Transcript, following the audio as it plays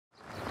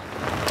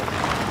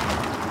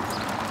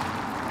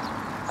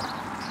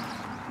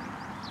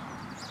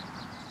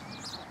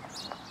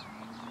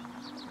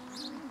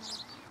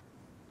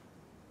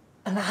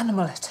An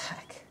animal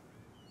attack?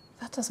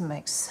 That doesn't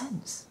make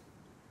sense.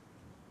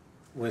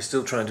 We're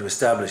still trying to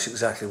establish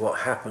exactly what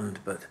happened,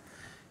 but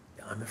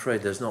I'm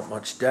afraid there's not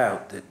much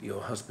doubt that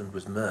your husband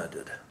was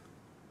murdered.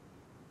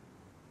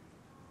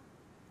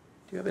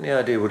 Do you have any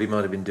idea what he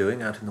might have been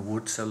doing out in the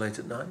woods so late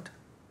at night?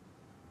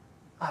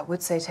 I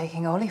would say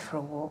taking Ollie for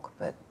a walk,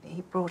 but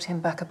he brought him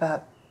back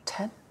about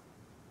 10.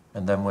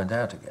 And then went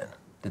out again.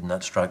 Didn't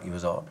that strike you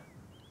as odd?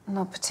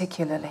 Not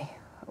particularly.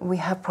 We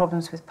have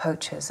problems with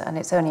poachers, and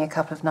it's only a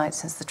couple of nights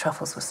since the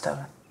truffles were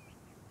stolen.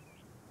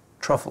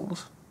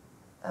 Truffles?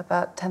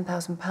 About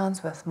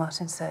 £10,000 worth,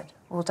 Martin said,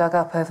 all dug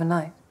up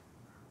overnight.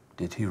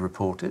 Did he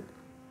report it?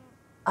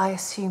 I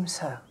assume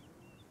so.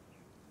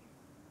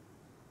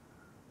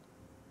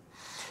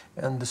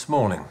 And this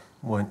morning,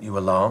 weren't you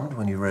alarmed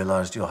when you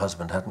realized your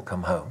husband hadn't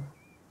come home?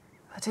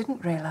 I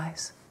didn't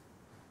realize.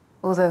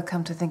 Although,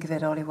 come to think of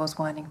it, Ollie was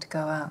whining to go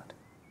out.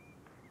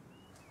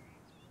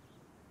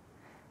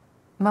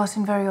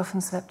 Martin very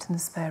often slept in the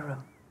spare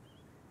room.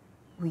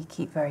 We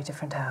keep very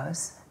different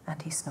hours,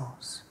 and he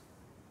snores.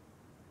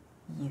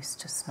 He used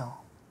to snore.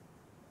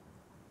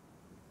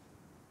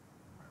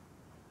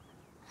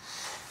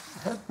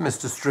 Had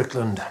Mr.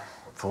 Strickland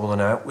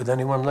fallen out with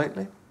anyone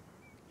lately?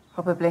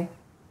 Probably.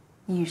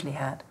 He usually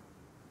had.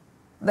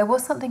 There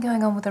was something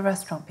going on with the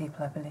restaurant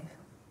people, I believe.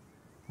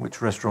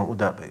 Which restaurant would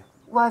that be?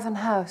 Wyvern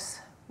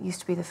House used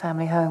to be the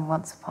family home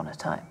once upon a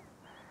time.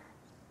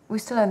 We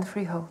still own the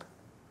freehold.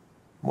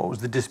 What was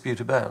the dispute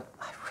about?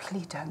 I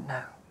really don't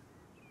know.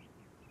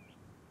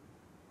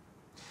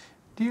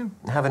 Do you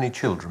have any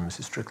children,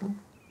 Mrs. Strickland?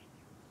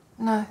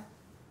 No.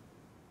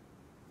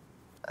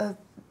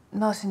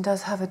 Martin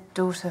does have a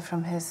daughter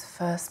from his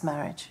first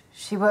marriage.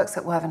 She works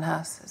at Wyvern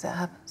House, as it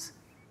happens.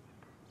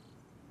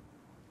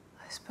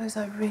 I suppose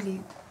I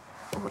really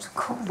ought to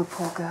call the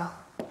poor girl.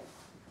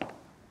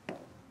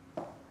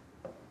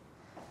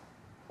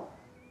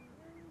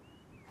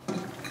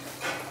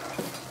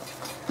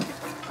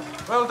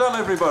 Well done,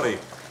 everybody.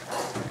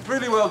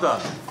 Really well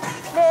done.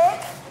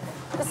 Nick,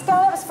 the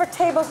scallops for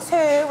table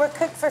 2 were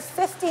cooked for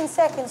 15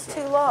 seconds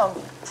too long.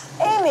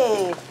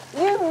 Amy,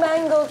 you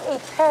mangled a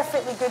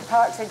perfectly good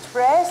partridge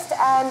breast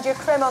and your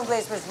creme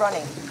anglaise was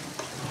running.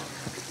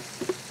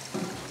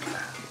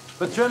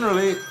 But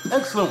generally,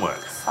 excellent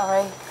work.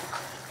 Sorry.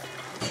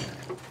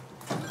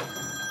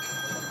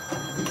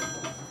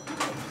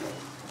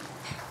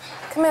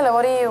 Camilla,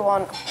 what do you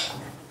want?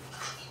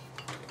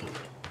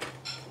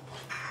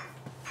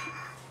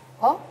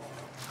 What?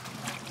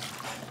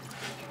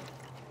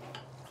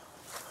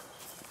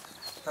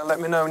 Now let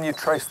me know when you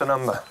trace the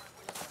number.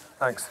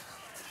 Thanks.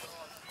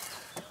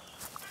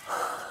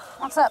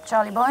 What's up,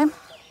 Charlie boy?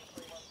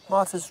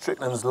 Martin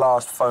Strickland's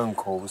last phone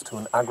call was to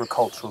an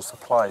agricultural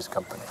supplies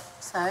company.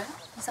 So,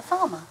 he's a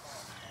farmer.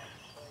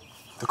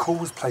 The call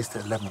was placed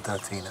at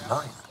 11:13 at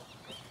night.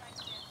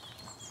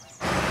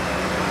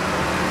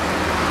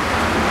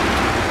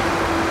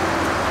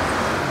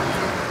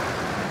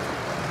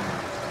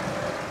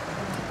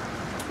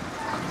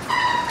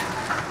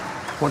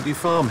 What do you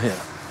farm here?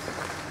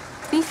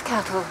 Beef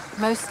cattle,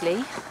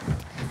 mostly.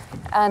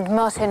 And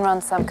Martin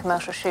runs some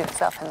commercial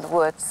shoots up in the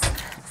woods.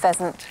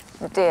 Pheasant,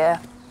 deer,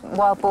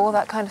 wild boar,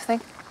 that kind of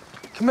thing.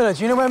 Camilla,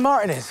 do you know where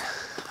Martin is?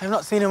 I've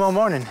not seen him all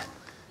morning.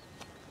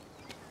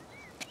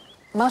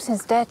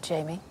 Martin's dead,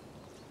 Jamie.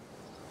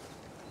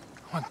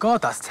 Oh, my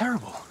God, that's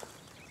terrible.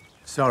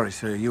 Sorry,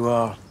 sir, you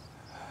are...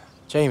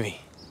 Jamie.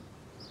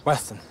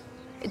 Weston.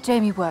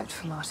 Jamie worked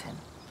for Martin.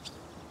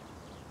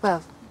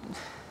 Well,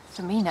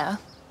 for me now,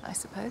 I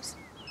suppose.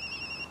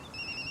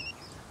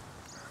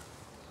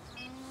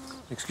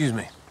 Excuse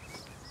me.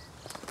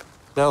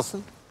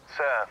 Nelson?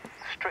 Sir,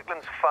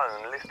 Strickland's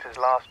phone lists his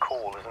last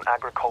call as an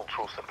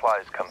agricultural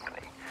supplies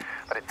company.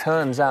 But it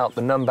turns out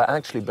the number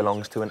actually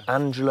belongs to an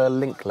Angela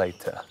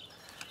Linklater,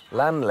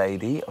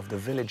 landlady of the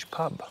village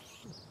pub.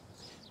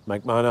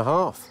 Make mine a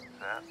half.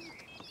 Sir?